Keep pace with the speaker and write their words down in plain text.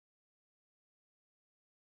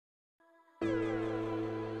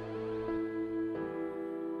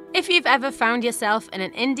If you've ever found yourself in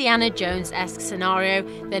an Indiana Jones-esque scenario,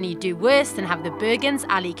 then you do worse than have the Bergans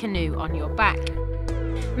ALLY canoe on your back.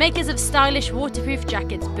 Makers of stylish waterproof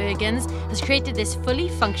jackets Bergans has created this fully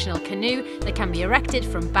functional canoe that can be erected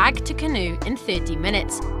from bag to canoe in 30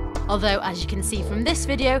 minutes. Although, as you can see from this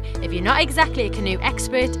video, if you're not exactly a canoe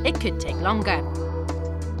expert, it could take longer.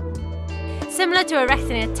 Similar to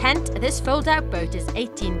erecting a tent, this fold-out boat is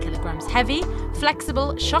 18 kilograms heavy,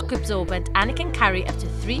 flexible, shock absorbent, and it can carry up to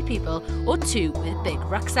 3 people or 2 with big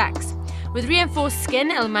rucksacks. With reinforced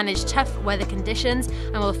skin, it'll manage tough weather conditions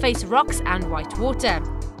and will face rocks and white water.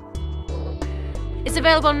 It's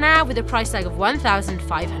available now with a price tag of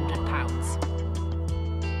 £1,500.